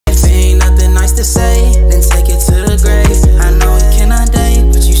to say, then take it to the grave. I know it cannot date,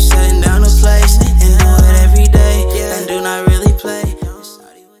 but you setting down a place and do it every day. And do not really play.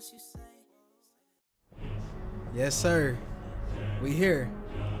 Yes, sir. We here.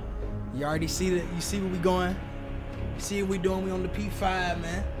 You already see that? You see where we going? You see what we doing? We on the P5,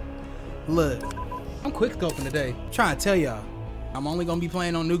 man. Look, I'm quick scoping today. I'm trying to tell y'all, I'm only gonna be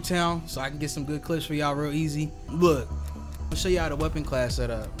playing on Nuketown, so I can get some good clips for y'all real easy. Look, I'll show y'all the weapon class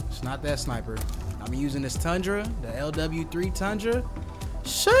setup. It's not that sniper. I'm using this Tundra, the LW3 Tundra.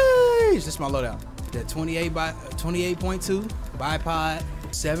 Sheesh, this is my loadout. The 28.2 bipod,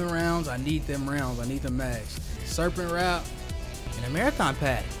 7 rounds. I need them rounds. I need them mags. Serpent wrap and a marathon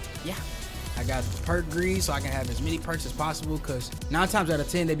pack. Yeah. I got perk grease so I can have as many perks as possible, because 9 times out of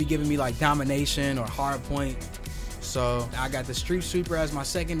 10 they be giving me like domination or hard point. So I got the street sweeper as my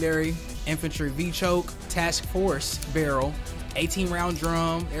secondary, infantry V-choke, task force barrel, 18 round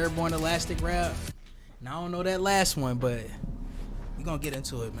drum, airborne elastic wrap. And I don't know that last one, but we're gonna get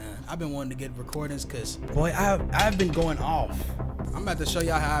into it, man. I've been wanting to get recordings because, boy, I've been going off. I'm about to show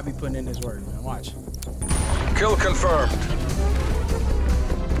y'all how I be putting in this work, man. Watch. Kill confirmed.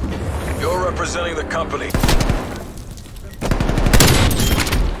 You're representing the company.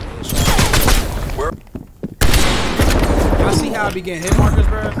 Where? Y'all see how I be getting hit markers,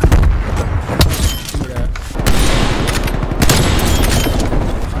 bro? Give me that.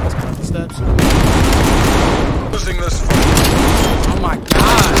 Let's count the steps. Losing this fight. Oh my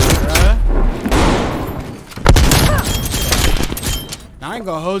god, bro. I ain't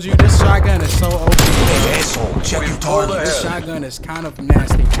gonna hold you. This shotgun is so OP. Hey, asshole, check your target. This shotgun is kind of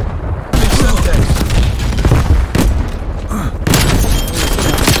nasty.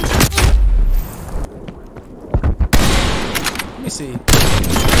 Let me see.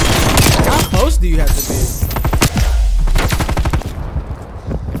 How close do you have to be?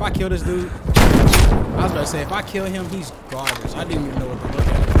 If I kill this dude, I was about to say, if I kill him, he's garbage. I didn't even know what to look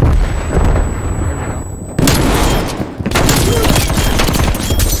at.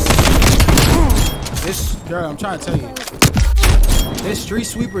 This, girl, I'm trying to tell you. This street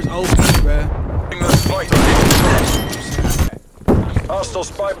sweeper's OP, bruh. This fight. Hostile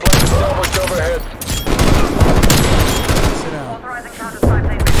spy plane established overhead. Sit down.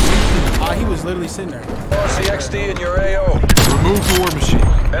 Oh, he was literally sitting there. RCXD in your AO. Remove the war machine.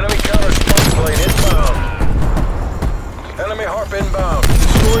 Enemy counter spy plane inbound. Enemy harp inbound.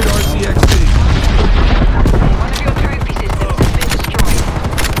 Destroyed RCXD. One of your trophy systems has been destroyed.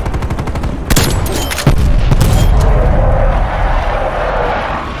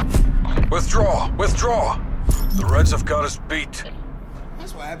 Withdraw! Withdraw! The Reds have got us beat.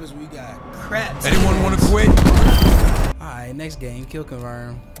 That's what happens when we got crap. Anyone want to quit? Alright, next game. Kill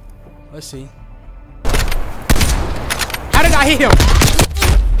confirm. Let's see. How did I hit him?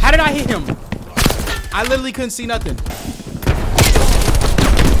 How did I hit him? I literally couldn't see nothing.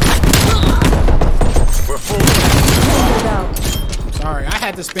 We're full. Sorry, I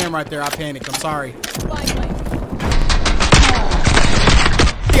had to spam right there. I panicked. I'm sorry.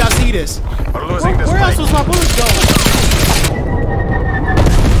 Y'all see this? We're losing this Where fight. else was my bullets going?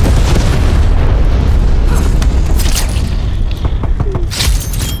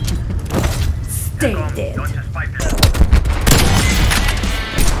 Stay dead.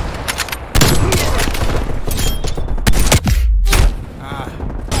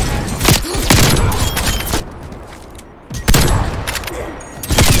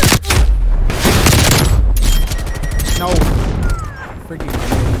 No. Freaking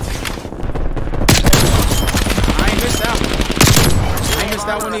grenades. I ain't missed out. I ain't missed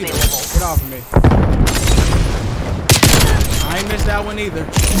that one either. Get off of me. I ain't missed that one either.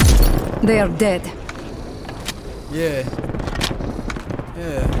 They are dead. Yeah.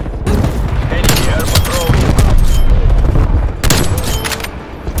 Yeah.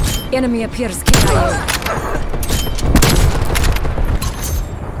 Enemy appears KIA.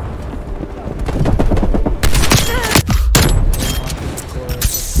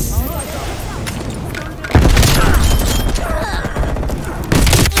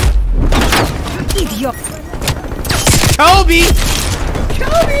 Idiot. Kobe!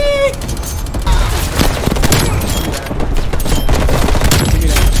 Kobe!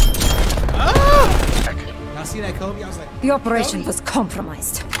 Y'all see that Kobe? I was like, The operation was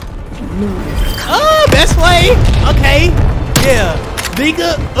compromised. oh, best play! Okay. Yeah.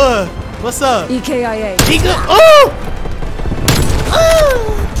 Dika, what's up? EKIA. Dika, oh!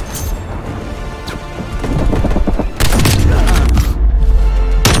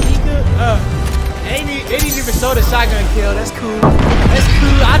 They didn't even show the shotgun kill. That's cool. That's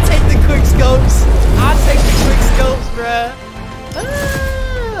cool. I'll take the quick scopes. I'll take the quick scopes, bruh.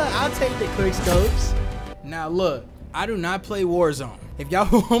 I'll take the quick scopes. Now look, I do not play Warzone. If y'all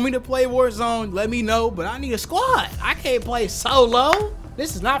want me to play Warzone, let me know, but I need a squad. I can't play solo.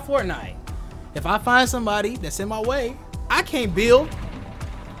 This is not Fortnite. If I find somebody that's in my way, I can't build.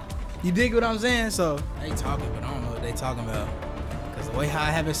 You dig what I'm saying? So they talking, but I don't know what they talking about. Cause the way how I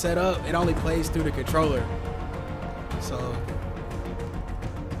have it set up, it only plays through the controller. So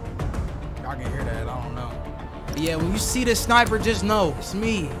y'all can hear that, I don't know. But yeah, when you see this sniper, just know it's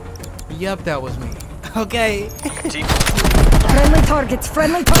me. Yep, that was me. Okay. Friendly targets,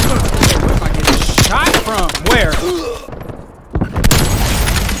 friendly targets. Where am I getting shot from? Where?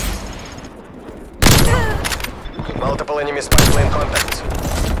 Multiple enemy spy plane contacts.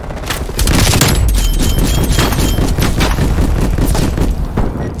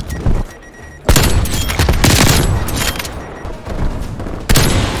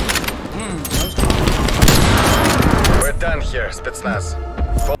 We're done here, Spetsnaz.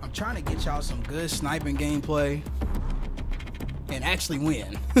 I'm trying to get y'all some good sniping gameplay and actually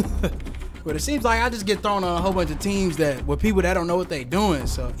win. But it seems like I just get thrown on a whole bunch of teams that with people that don't know what they doing.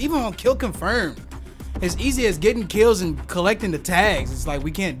 So even on kill confirmed, as easy as getting kills and collecting the tags, it's like we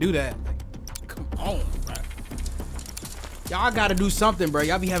can't do that. Like, come on, bro. Y'all gotta do something, bro.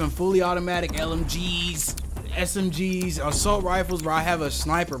 Y'all be having fully automatic LMGs, SMGs, assault rifles, bro. I have a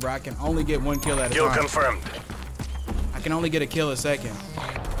sniper, bro. I can only get one kill at a Kill time. confirmed. I can only get a kill a second.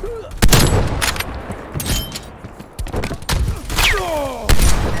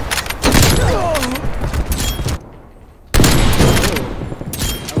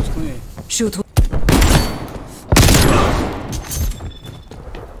 That was clean. Shoot.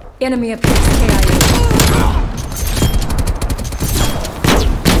 Enemy appears KIA.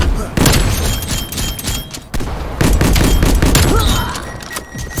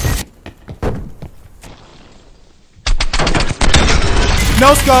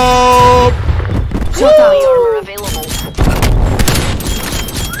 No scope! Shut out. Armor available.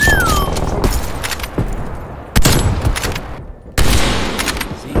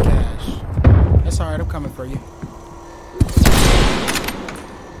 Cash. That's alright, I'm coming for you.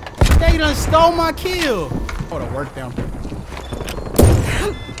 They done stole my kill. Oh, the work down.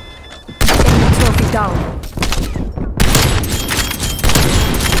 Enemy trophy down.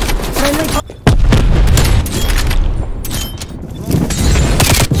 Friendly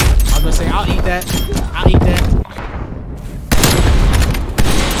I was gonna say, I'll eat that. I'll eat that.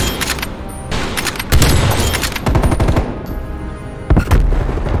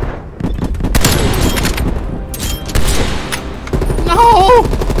 No!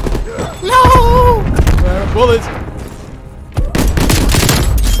 No! Bullets.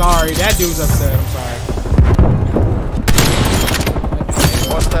 Sorry, that dude's upset. I'm sorry.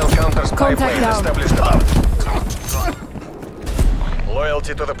 Hostile counter spy Contact plane down. established up.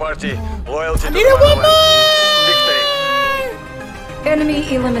 Loyalty to the party, loyalty to the Needed one motherland. Dictate.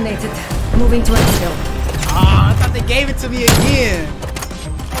 enemy eliminated. Moving to exfil. Ah, I thought they gave it to me again.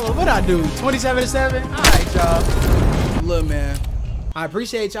 Oh, what'd I do? 27-7? Alright, y'all. Look, man. I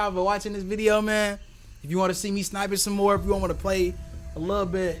appreciate y'all for watching this video, man. If you want to see me sniping some more, if you want to play a little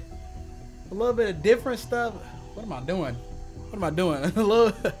bit of different stuff. What am I doing? What am I doing?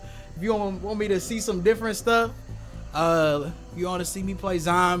 If you want me to see some different stuff, if you want to see me play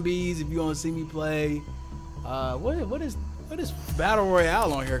zombies, if you want to see me play, what is Battle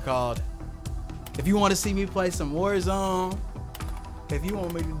Royale on here called? If you want to see me play some Warzone, if you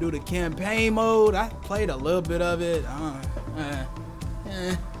want me to do the campaign mode, I played a little bit of it.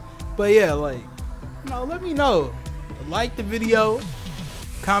 But yeah, like, you know, let me know. Like the video,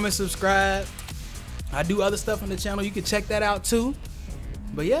 comment, subscribe. I do other stuff on the channel. You can check that out too.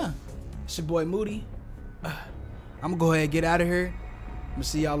 But yeah, it's your boy Moody. I'm gonna go ahead and get out of here. I'm gonna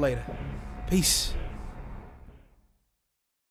see y'all later. Peace.